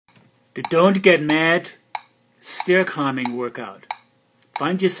The Don't Get Mad stair climbing workout.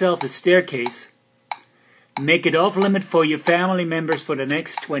 Find yourself a staircase. Make it off limit for your family members for the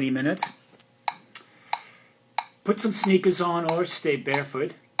next 20 minutes. Put some sneakers on or stay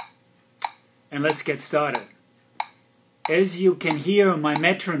barefoot. And let's get started. As you can hear on my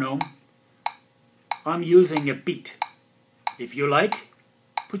metronome, I'm using a beat. If you like,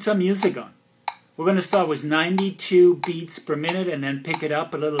 put some music on. We're going to start with 92 beats per minute and then pick it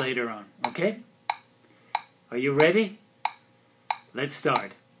up a little later on, okay? Are you ready? Let's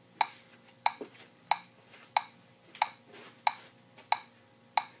start.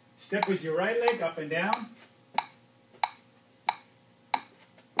 Step with your right leg up and down.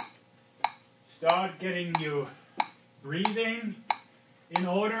 Start getting your breathing in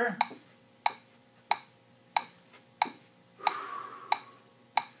order.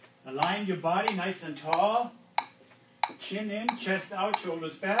 Align your body nice and tall. Chin in, chest out,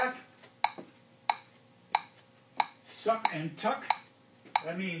 shoulders back. Suck and tuck.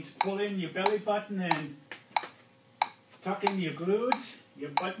 That means pull in your belly button and tuck in your glutes, your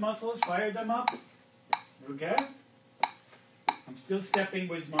butt muscles, fire them up. Okay? I'm still stepping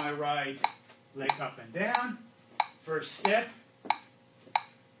with my right leg up and down. First step.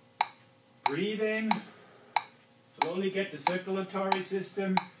 Breathing. Slowly get the circulatory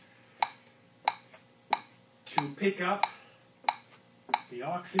system to pick up the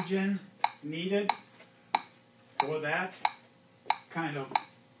oxygen needed for that kind of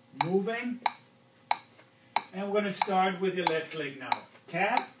moving. And we're going to start with your left leg now.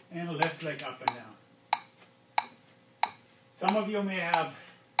 Tap and left leg up and down. Some of you may have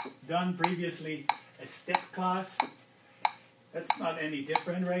done previously a step class. That's not any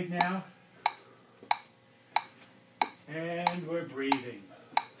different right now. And we're breathing.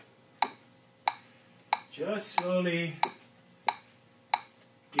 Just slowly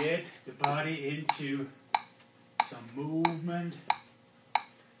get the body into some movement.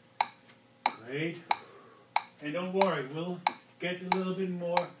 Great. And don't worry, we'll get a little bit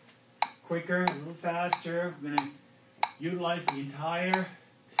more quicker, a little faster. We're going to utilize the entire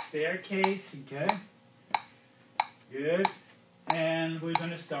staircase, okay? Good. And we're going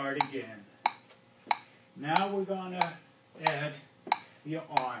to start again. Now we're going to add your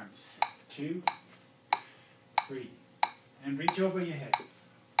arms. 2, 3. And reach over your head.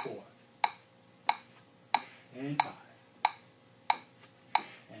 4. And 5.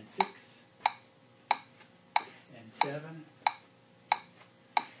 And 6. And 7.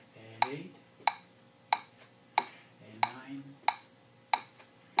 And 8. And 9.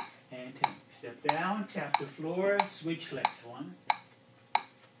 And 10. Step down, tap the floor, switch legs. 1.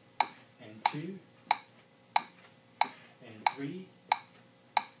 And 2. And 3.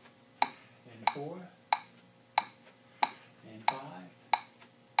 And 4. And 5.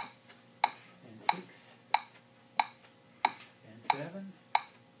 And 6. And 7.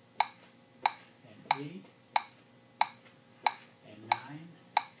 And 8. And 9.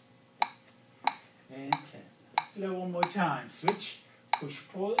 And 10. Let's do that one more time. Switch, push,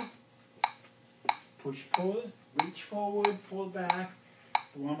 pull. Push, pull. Reach forward, pull back.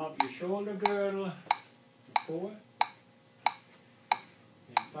 Warm up your shoulder girdle. 4.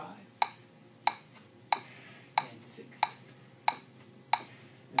 And 5. And 6.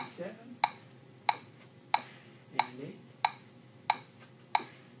 And 7. And 8.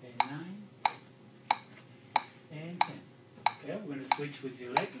 And 9. And 10. Okay, we're going to switch with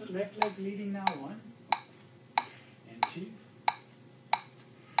your left leg leading now. 1. And 2.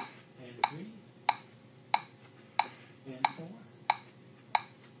 And 3. And 4.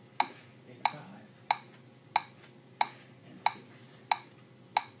 And 5. And 6.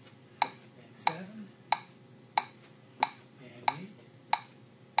 And 7. And 8.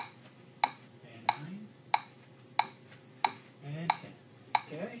 And 9. And 10.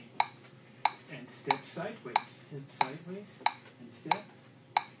 Okay? And step sideways. Hip sideways. And step.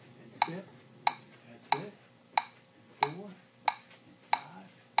 And step. That's it. 4. And 5.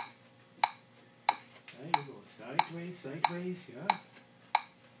 There you go. Sideways, sideways, yeah.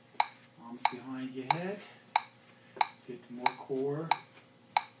 Arms behind your head. Get more core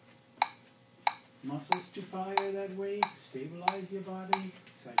muscles to fire that way. Stabilize your body,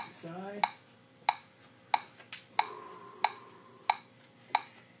 side to side.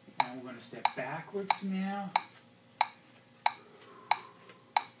 And we're going to step backwards now.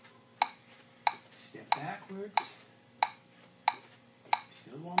 Step backwards.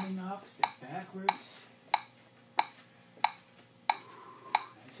 Still warming up. Step backwards.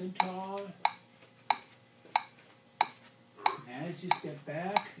 Nice and tall. As you step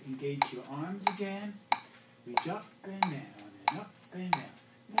back, engage your arms again. Reach up and down and up and down.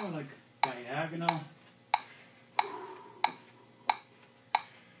 More like diagonal.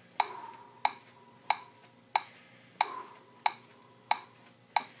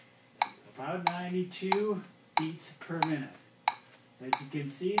 About 92 beats per minute. As you can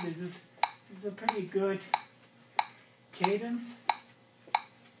see, this is a pretty good cadence.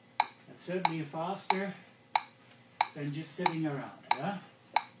 It's certainly faster than just sitting around, yeah?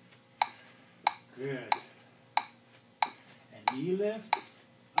 Good. And knee lifts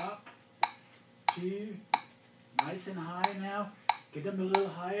up, 2, nice and high now. Get them a little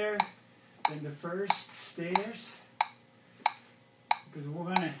higher than the first stairs, because we're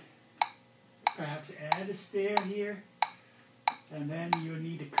going to perhaps add a stair here, and then you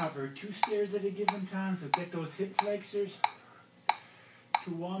need to cover 2 stairs at a given time, so get those hip flexors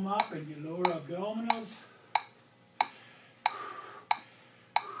to warm up and your lower abdominals,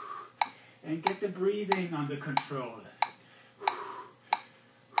 and get the breathing under control.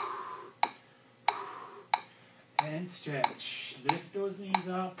 And stretch. Lift those knees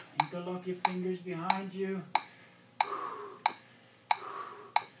up, interlock your fingers behind you.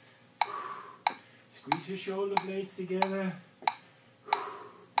 Squeeze your shoulder blades together.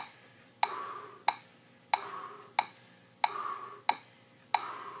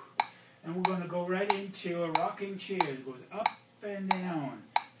 And we're going to go right into a rocking chair. It goes up and down.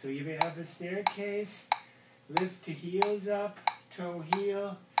 So you have a staircase. Lift the heels up. Toe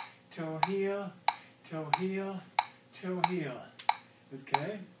heel, toe heel, toe heel, toe heel.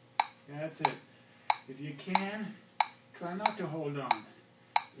 Okay? That's it. If you can, try not to hold on.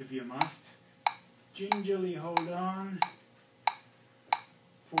 If you must, gingerly hold on.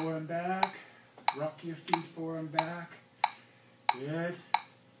 Forward and back. Rock your feet forward and back. Good.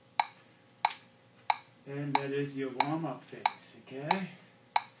 And that is your warm-up phase, okay?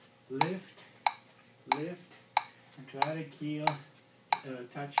 Lift, lift, and try to heel,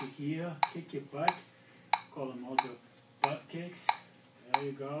 touch your heel, kick your butt. Call them also butt kicks. There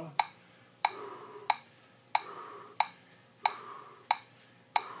you go.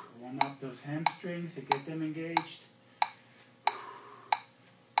 Warm up those hamstrings to get them engaged.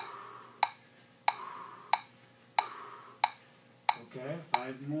 Okay,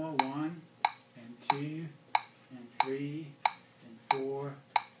 5 more. 1 and 2 and 3 and 4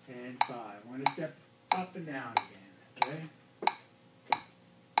 and 5. We're going to step up and down again, okay?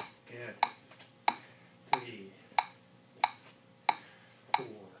 Good. 3, 4,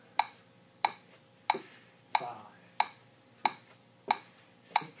 5,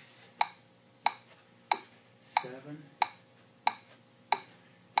 6, 7,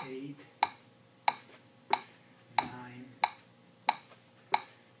 8, 9,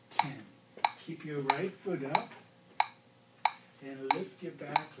 10. Keep your right foot up and lift your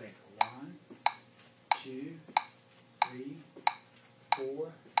back leg. 1, 2, 3,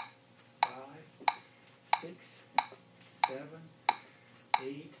 4, 5, 6, 7,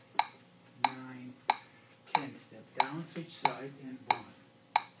 8, 9, 10. Step down, switch side, and 1,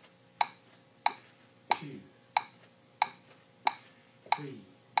 2, 3,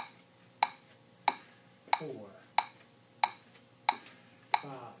 4, 5,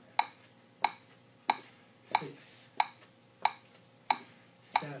 6,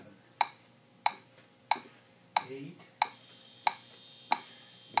 7, 8,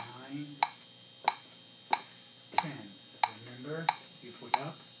 9, 10. Remember, your foot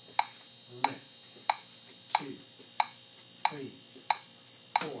up, lift. 2, 3,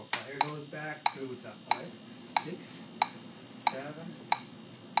 4. Fire those back, glutes up. 5, 6, 7,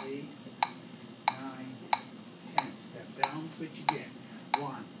 8, 9, 10. Step down, switch again.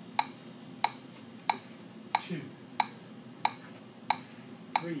 1, 2,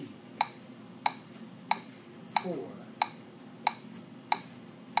 3, 4,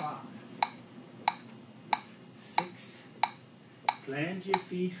 5, 6. Plant your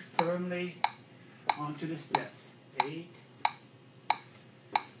feet firmly onto the steps. 8,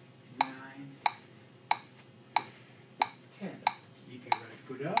 9, 10. Keep your right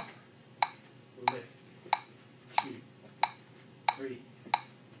foot up. Lift. 2, 3,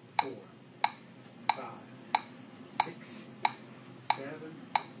 4, 5, 6, 7,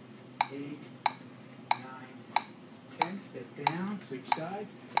 8, 9, 10. Step down, switch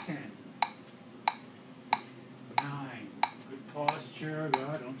sides. 10, 9. Good posture.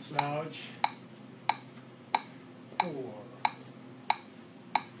 Good. Don't slouch. 4,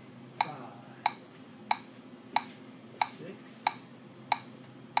 5, 6,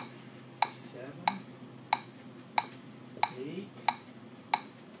 7, 8,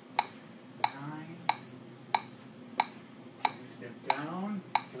 9, 10. Step down,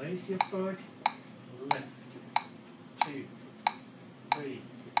 place your foot, lift. 2, 3,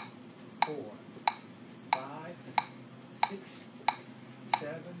 4,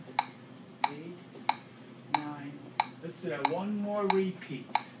 do that one more repeat.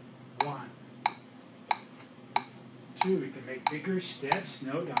 1, 2. We can make bigger steps.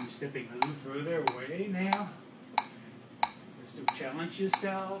 Note I'm stepping a little further away now. Just to challenge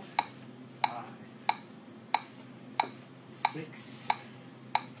yourself. 5, 6,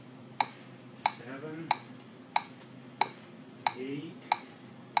 7, 8,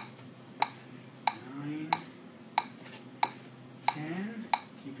 9, 10.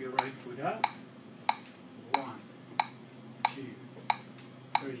 Keep your right foot up. 1, 2,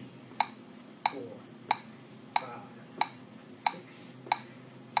 3, 4, 5, 6,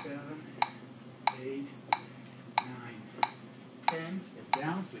 7, 8, 9, 10. Step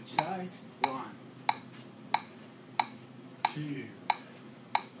down, switch sides. 1, 2,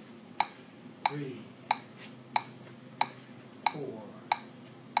 3, 4,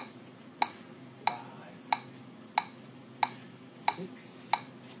 5, 6,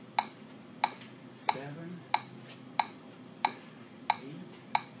 7, 8,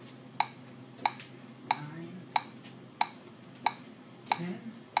 9,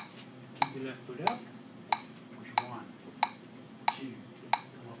 10. Keep your left foot up. Push 1, 2.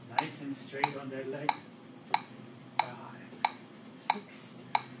 Come up nice and straight on that leg. 5, 6,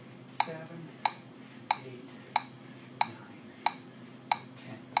 7, 8, 9,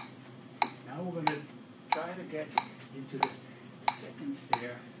 10. Now we're going to try to get into the second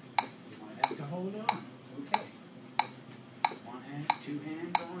stair. You might have to hold on. It's okay. 1 hand, 2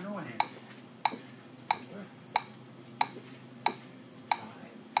 hands, or no hands. 4, 5,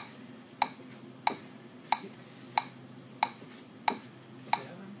 6, 7,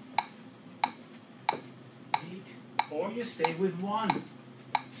 8. Or you stay with 1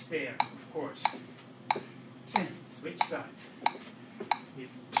 stair, of course. 10. Switch sides. If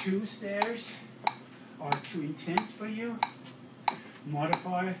 2 stairs are too intense for you,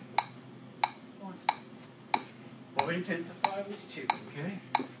 modify 1. Or intensify with 2, okay?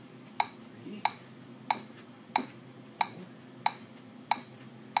 3, 4.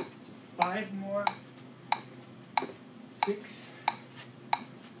 So 5 more. 6,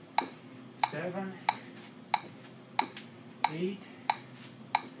 7, 8,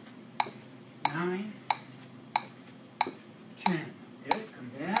 9, 10. Good,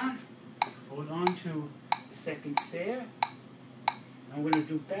 come down. Hold on to the second stair. Now we're going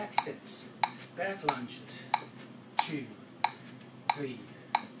to do back steps, back lunges. 2, 3,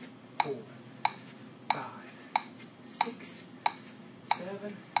 4, 5, 6,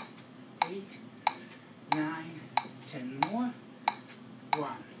 7, 8, 9, 10 more.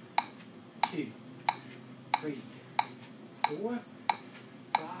 1, 2, 3, 4,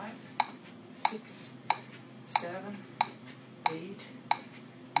 5, 6, 7, 8,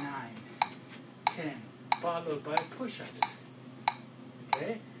 9, 10. Followed by push-ups.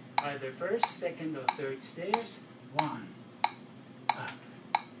 Okay? Either first, second, or third stairs. 1, up,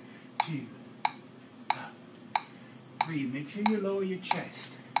 2, up, 3. Make sure you lower your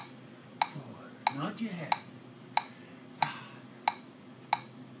chest. 4, not your head. 5,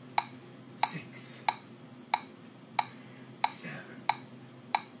 6, 7.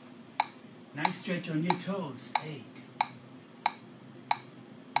 Nice stretch on your toes. 8,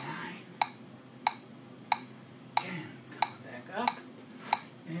 9, 10. Come back up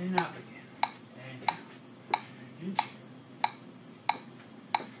and up again. And down. And 2,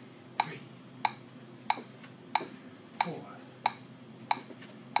 3, 4,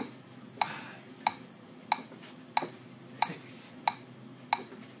 5, 6,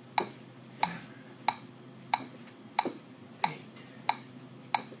 7, 8,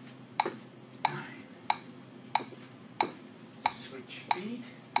 9. Switch feet. You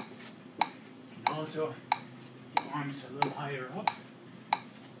can also get your arms a little higher up.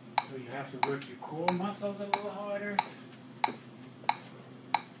 So you have to work your core muscles a little harder.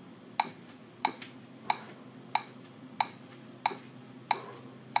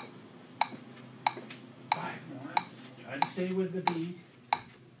 5 more. Try to stay with the beat.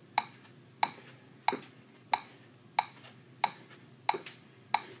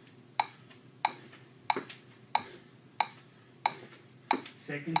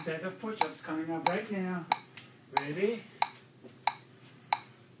 Second set of push-ups coming up right now. Ready?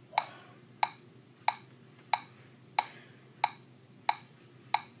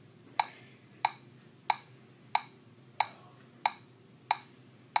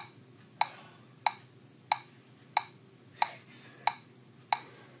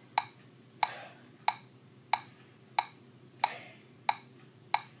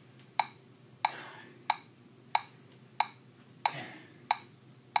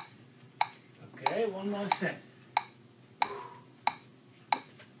 Okay, one more set.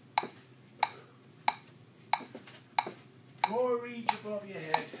 above your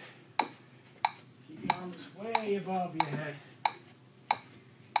head. Keep your arms way above your head.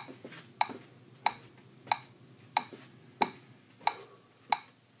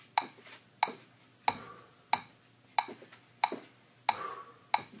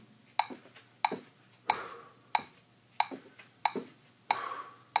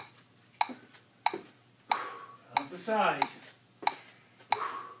 Out the side.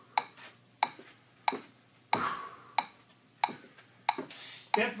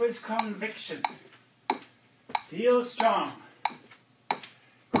 Step with conviction. Feel strong.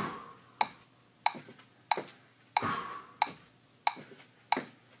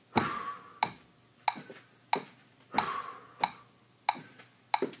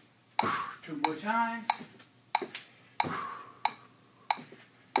 2 more times.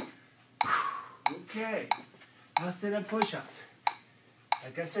 Okay. Now set up push-ups.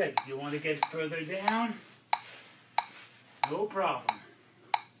 Like I said, if you want to get further down, no problem.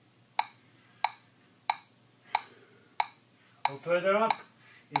 Or further up,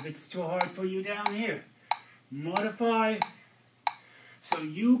 if it's too hard for you down here. Modify so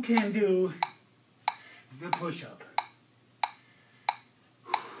you can do the push-up.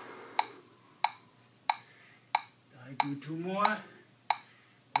 I do 2 more.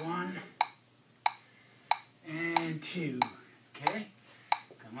 1 and 2. Okay?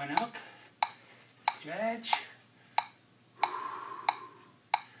 Come on up. Stretch.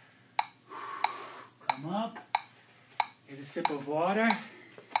 Come up. Get a sip of water.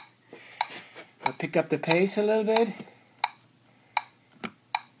 I'll pick up the pace a little bit.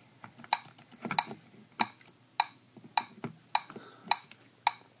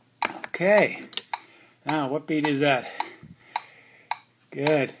 Okay. Now, what beat is that?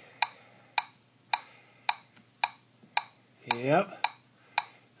 Good. Yep.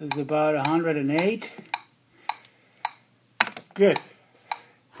 This is about 108. Good.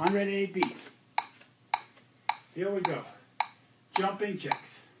 108 beats. Here we go. Jumping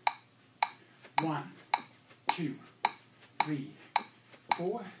jacks. 1, 2, 3,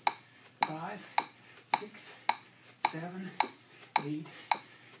 4, 5, 6, 7, 8,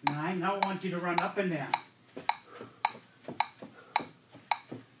 9. Now I want you to run up and down.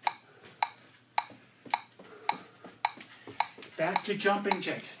 Back to jumping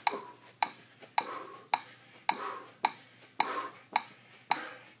jacks.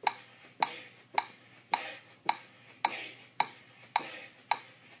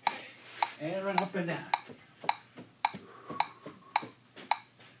 And run up and down.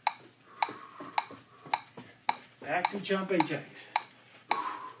 Back to jumping jacks.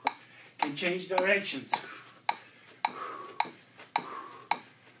 Can change directions.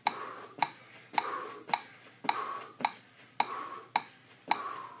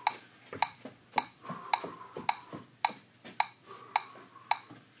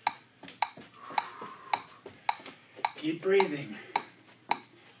 Keep breathing.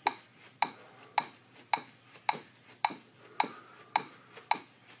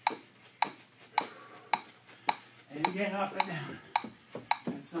 And again, up and down.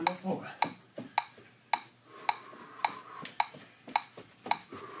 That's number 4.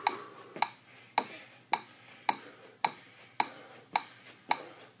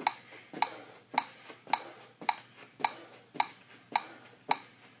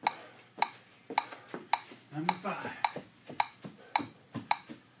 Number 5.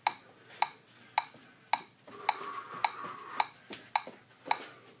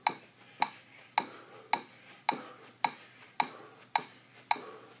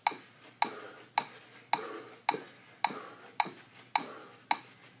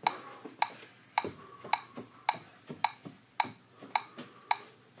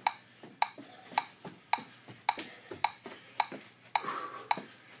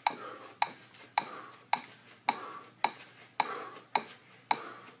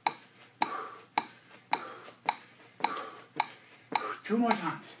 Two more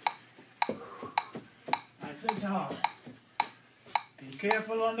times. Nice and tall. Be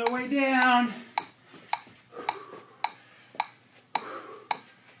careful on the way down.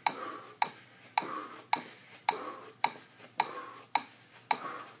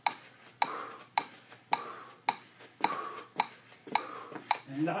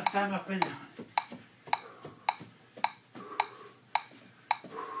 And last time up and down.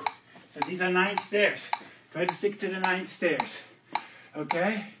 So these are 9 stairs. Try to stick to the 9 stairs.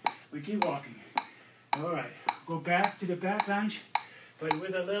 Okay? We keep walking. All right. Go back to the back lunge, but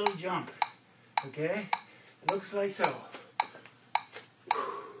with a little jump. Okay? Looks like so.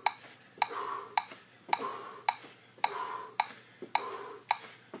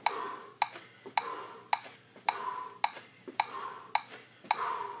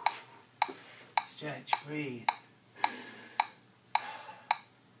 breathe.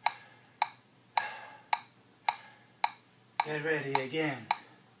 Get ready again.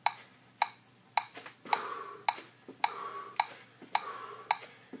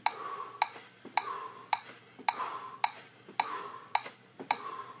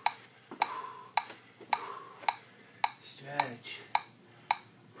 Stretch.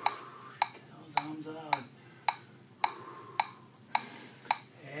 Get those arms out.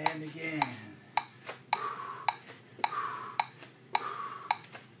 And again.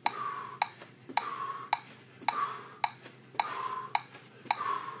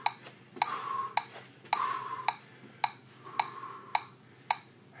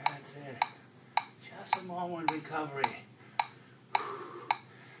 That's it. Just a moment recovery. You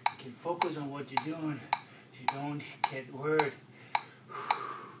can focus on what you're doing so you don't get worried.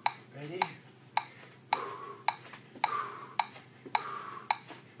 Ready?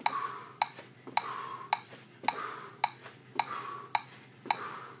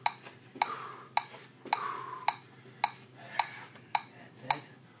 That's it.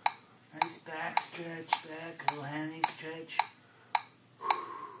 Nice back stretch, back, little hammy stretch.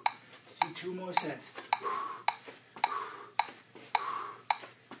 Let's do 2 more sets.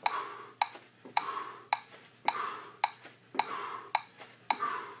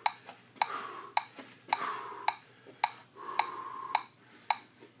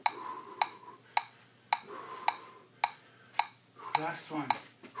 Last one.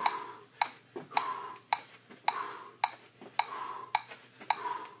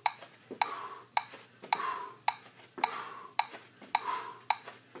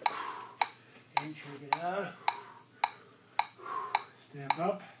 And shake it out. Step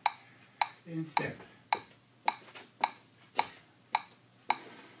up and step.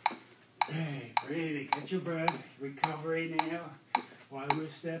 Hey, breathe, catch your breath. Recovery now while we're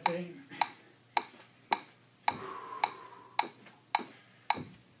stepping.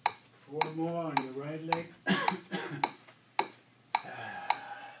 4 more on your right leg.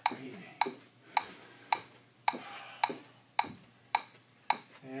 Breathing.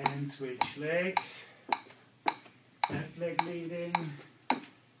 And switch legs. Left leg leading.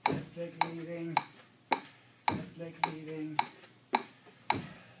 Left leg leading. Left leg leading.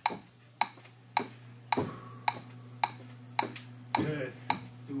 Good.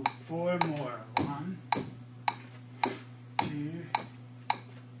 Let's do 4 more. 1, 2,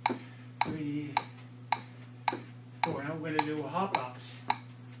 3, 4. Now we're going to do hop ups.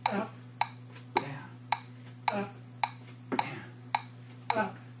 Up, down, up, down,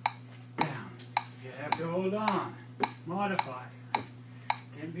 up, down. If you have to hold on, modify.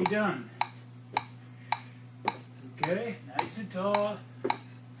 Can be done. Okay, nice and tall.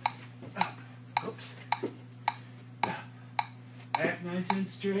 Up, oops. Up. Back nice and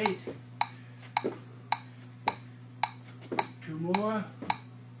straight. 2 more.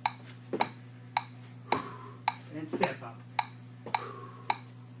 And step up.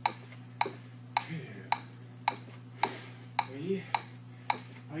 2, 3.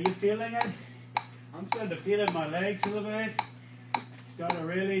 Are you feeling it? I'm starting to feel it in my legs a little bit. Starting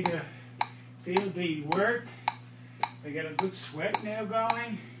really to feel the work. I get a good sweat now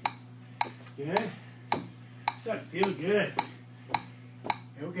going. Good. Starting to feel good.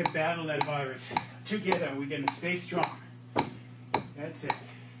 And we can battle that virus. Together we're going to stay strong. That's it.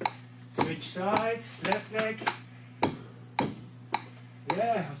 Switch sides, left leg.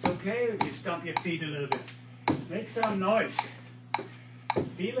 Yeah, it's okay if you stomp your feet a little bit. Make some noise.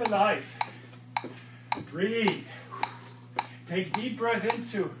 Feel alive. Breathe. Take a deep breath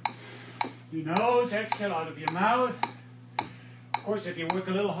into your nose, exhale out of your mouth. Of course, if you work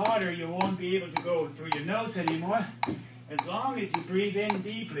a little harder, you won't be able to go through your nose anymore. As long as you breathe in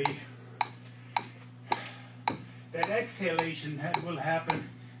deeply, that exhalation will happen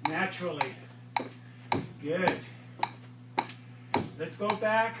naturally. Good. Let's go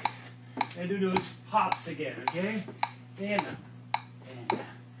back and do those hops again, okay? In,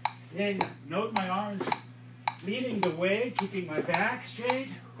 in. Note my arms leading the way, keeping my back straight.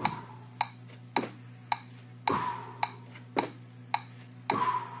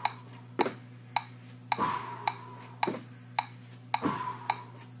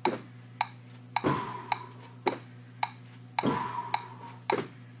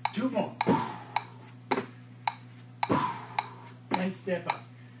 Two more. And step up.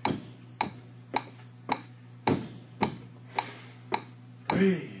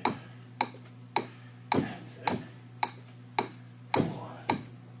 Breathe. That's it. 4.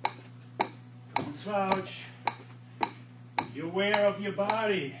 Don't slouch. Be aware of your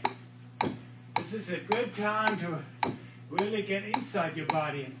body. This is a good time to really get inside your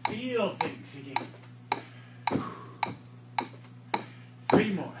body and feel things again.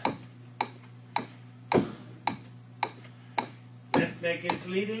 3 more. Left leg is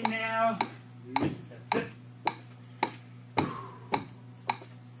leading now. That's it.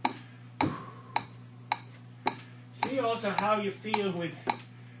 See also how you feel with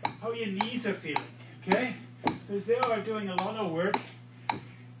how your knees are feeling, okay? Because they are doing a lot of work.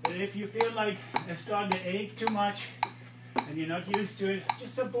 And if you feel like they're starting to ache too much and you're not used to it,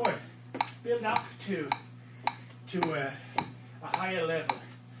 just avoid. Build up to a higher level.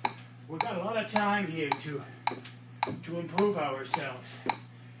 We've got a lot of time here to improve ourselves.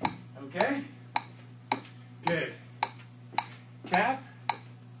 Okay? Good. Tap.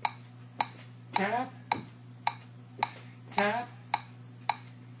 Tap. Tap.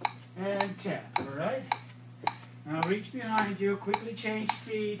 And tap. Alright? Now reach behind you. Quickly change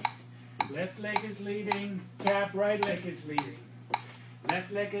feet. Left leg is leading. Tap. Right leg is leading.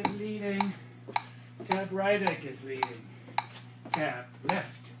 Left leg is leading. Tap. Right leg is leading. Tap.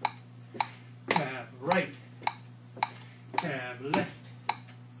 Left. Tap. Right. Tab left,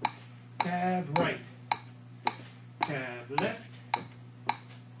 tab right, tab left,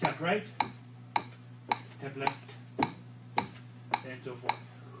 tap right, tap left, and so forth.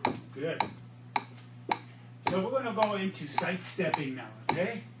 Good. So we're going to go into side stepping now,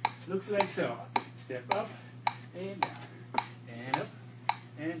 okay? Looks like so. Step up and down, and up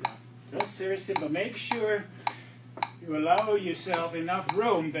and down. Just seriously, but make sure you allow yourself enough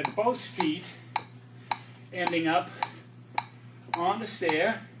room that both feet ending up on the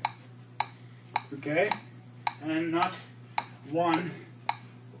stair, okay, and not one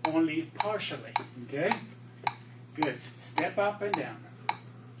only partially, okay? Good. Step up and down.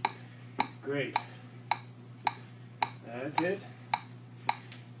 Great. That's it.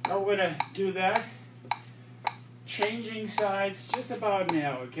 Now we're going to do that, changing sides just about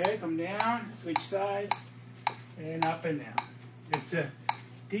now, okay? Come down, switch sides, and up and down. It's a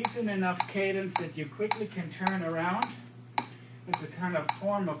decent enough cadence that you quickly can turn around. It's a kind of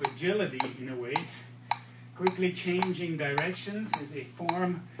form of agility in a way. Quickly changing directions is a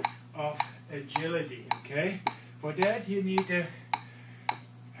form of agility, okay? For that you need to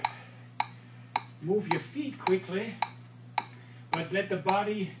move your feet quickly, but let the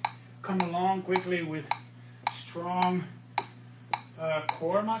body come along quickly with strong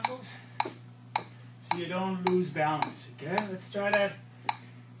core muscles so you don't lose balance, okay? Let's try that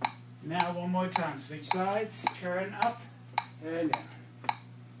now one more time. Switch sides, turn up and down.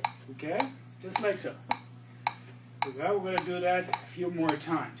 Okay? Just like so. Okay, we're going to do that a few more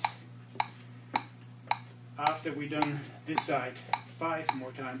times. After we've done this side 5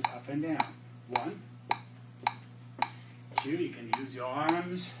 more times up and down. 1, 2, you can use your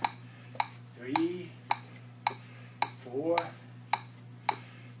arms. 3, 4,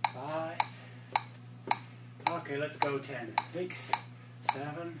 5. Okay, let's go 10. 6,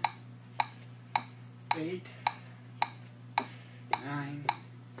 7, 8, 9,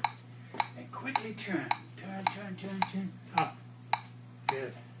 and quickly turn. Turn. Up.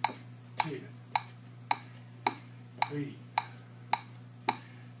 Good. 2, 3,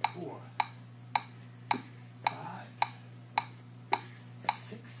 4, 5,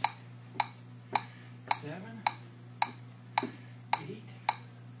 6, 7, 8,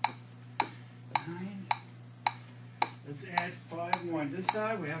 9. Let's add 5 more on this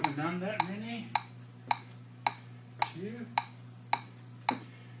side. We haven't done that many. 2,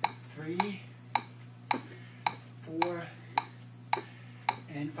 3, 4,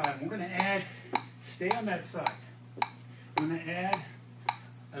 and 5. We're going to add, stay on that side. We're going to add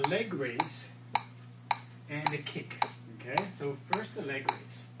a leg raise and a kick. Okay, so first the leg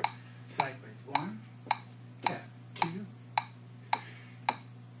raise. Side raise. 1, tap, 2,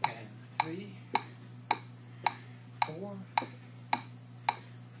 and 3, 4,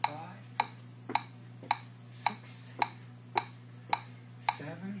 5, 6,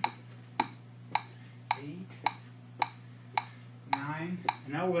 7, 8, 9.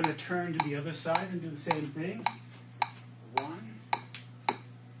 And now we're going to turn to the other side and do the same thing. 1,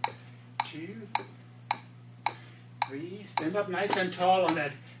 2, 3. Stand up nice and tall on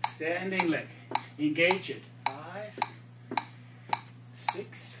that standing leg. Engage it. 5,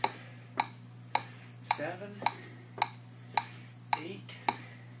 6, 7, 8,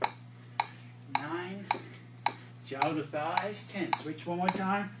 9. It's your outer thighs. 10. Switch one more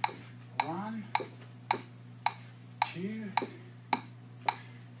time. 1, 2,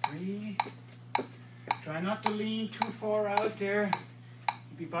 3. Try not to lean too far out there.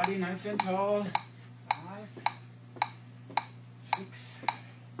 Keep your body nice and tall. 5, 6,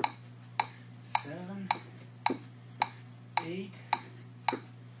 7, 8,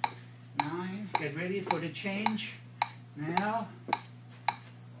 9. Get ready for the change. Now,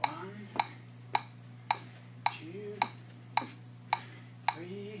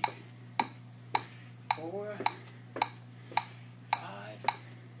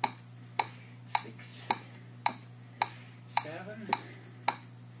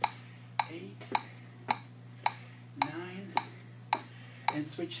 and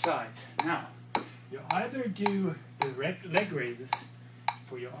switch sides. Now, you either do the leg raises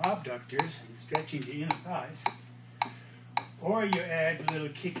for your abductors and stretching the inner thighs, or you add a little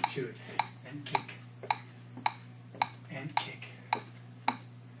kick to it, and kick, and kick,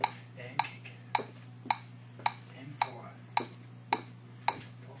 and kick, and 4, 4,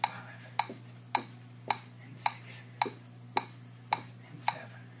 5, and 6, and 7,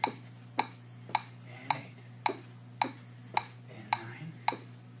 and 8, and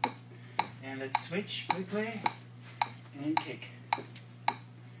 9, and let's switch quickly, and kick,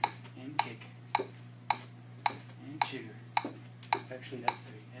 and kick, and 2, actually that's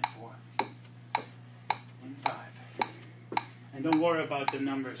 3, and 4, and 5. And don't worry about the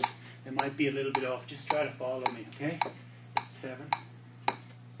numbers. They might be a little bit off. Just try to follow me, okay? 7,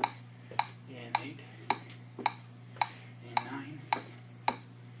 and 8, and 9,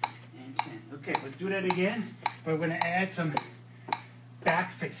 and 10. Okay, let's do that again. But we're going to add some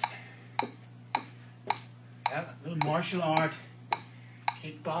back fist. Yeah, a little martial art,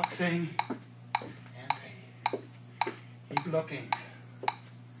 kickboxing, and 3. Keep looking.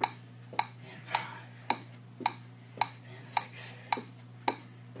 And 5. And 6.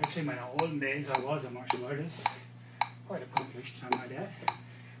 Actually, in my olden days, I was a martial artist. Quite accomplished, I might add.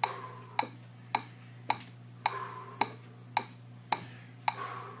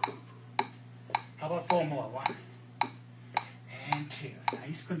 How about 4 more? 1 and 2.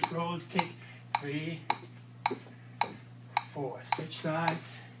 Nice controlled kick. 3, 4. Switch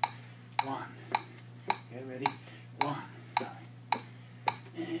sides. 1. Get ready. 1.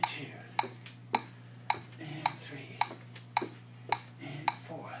 And 2. And 3. And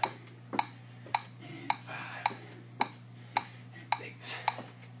 4. And 5. And 6.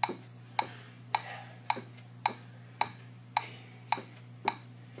 7.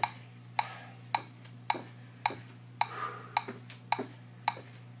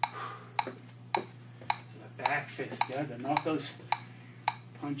 So the back fist, yeah, the knuckles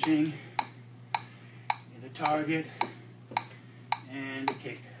punching in the target and the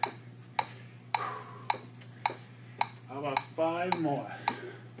kick. How about 5 more?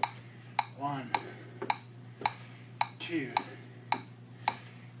 1, 2,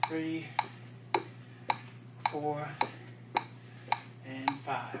 3, 4, and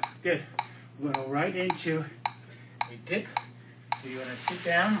 5. Good. We're going to go right into a dip. So you're going to sit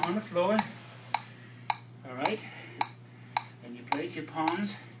down on the floor. All right. And you place your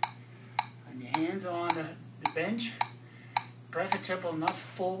palms and your hands on the bench. Preferable not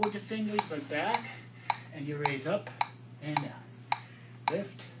forward the fingers, but back. And you raise up and down.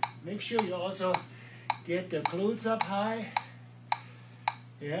 Lift. Make sure you also get the glutes up high.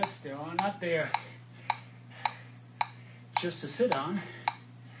 Yes, they are not there just to sit on.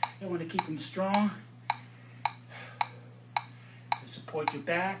 You want to keep them strong. To support your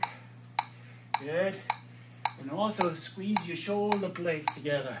back. Good. And also squeeze your shoulder blades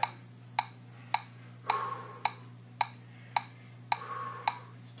together.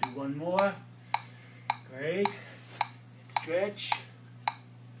 Let's do 1 more. Great. Stretch.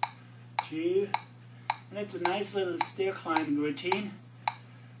 2. And that's a nice little stair climbing routine.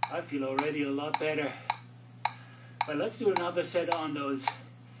 I feel already a lot better. But let's do another set on those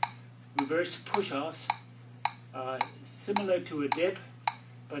reverse push-offs. Similar to a dip,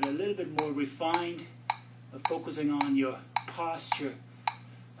 but a little bit more refined, focusing on your posture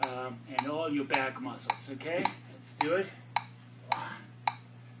and all your back muscles. Okay, let's do it. 1,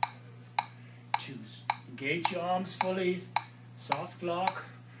 2. Engage your arms fully. Soft lock.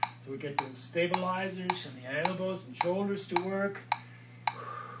 So we get those stabilizers and the elbows and shoulders to work.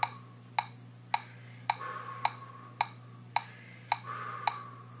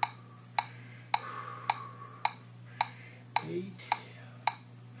 8,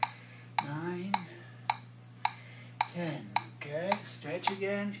 9, 10. Okay, stretch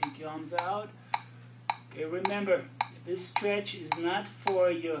again. Shake your arms out. Okay, remember, this stretch is not for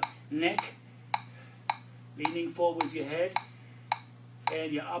your neck, leaning forwards your head,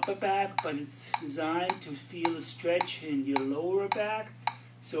 and your upper back, but it's designed to feel a stretch in your lower back.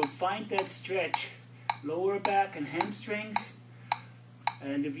 So find that stretch, lower back and hamstrings.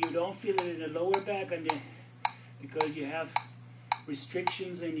 And if you don't feel it in the lower back, and because you have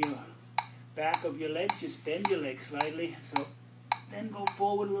restrictions in your back of your legs, just bend your legs slightly. So then go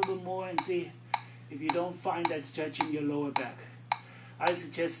forward a little bit more and see if you don't find that stretch in your lower back. I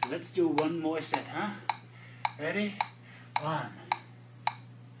suggest let's do 1 more set, huh? Ready? 1,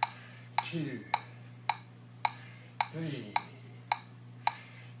 2, 3,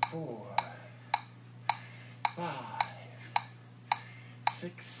 4, 5,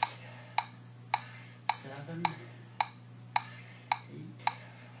 6, 7, 8,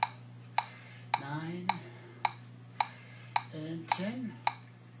 9 and 10,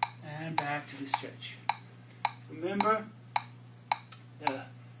 and back to the stretch. Remember, the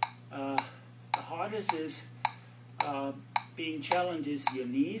hardest is being challenged is your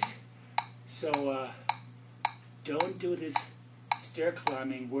knees, so don't do this stair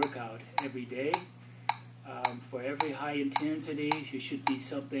climbing workout every day. For every high intensity, you should be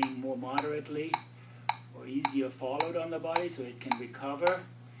something more moderately or easier followed on the body so it can recover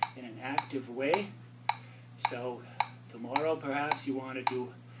in an active way. So tomorrow perhaps you want to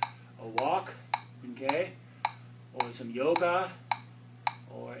do a walk, okay, or some yoga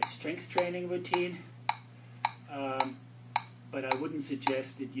or a strength training routine, but I wouldn't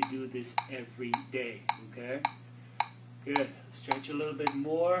suggest that you do this every day, okay? Good. Stretch a little bit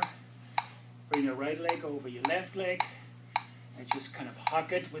more. Bring your right leg over your left leg and just kind of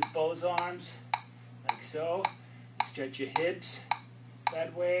hug it with both arms, like so. Stretch your hips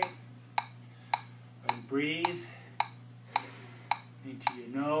that way. And breathe into your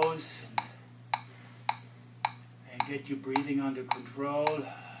nose and get your breathing under control.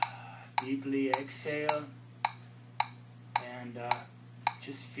 Deeply exhale and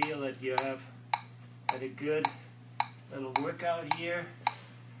just feel that you have had a good little workout here.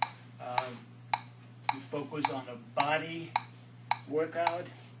 You focus on a body workout.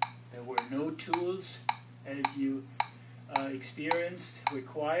 There were no tools as you experienced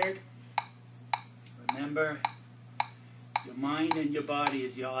required. Remember, your mind and your body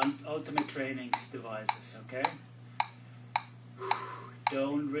is your ultimate training devices, okay?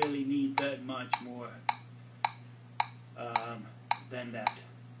 Don't really need that much more than that,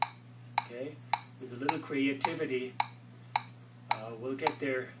 okay? With a little creativity, we'll get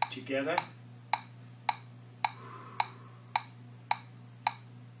there together.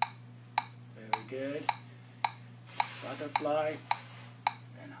 Very good. Butterfly.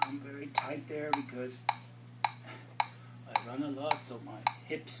 And I'm very tight there because I run a lot, so my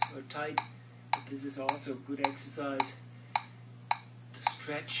hips are tight. But this is also a good exercise to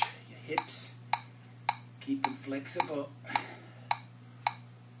stretch your hips, keep them flexible.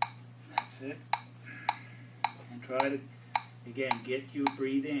 That's it. And try to, again, get you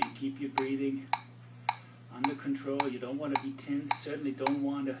breathing and keep your breathing under control. You don't want to be tense. Certainly don't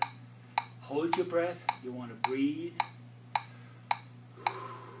want to hold your breath. You want to breathe.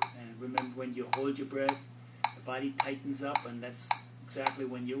 And remember, when you hold your breath, the body tightens up, and that's exactly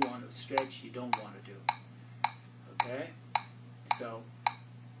when you want to stretch. You don't want to do. Okay? So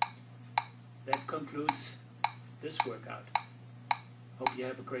that concludes this workout. Hope you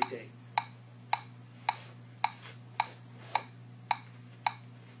have a great day.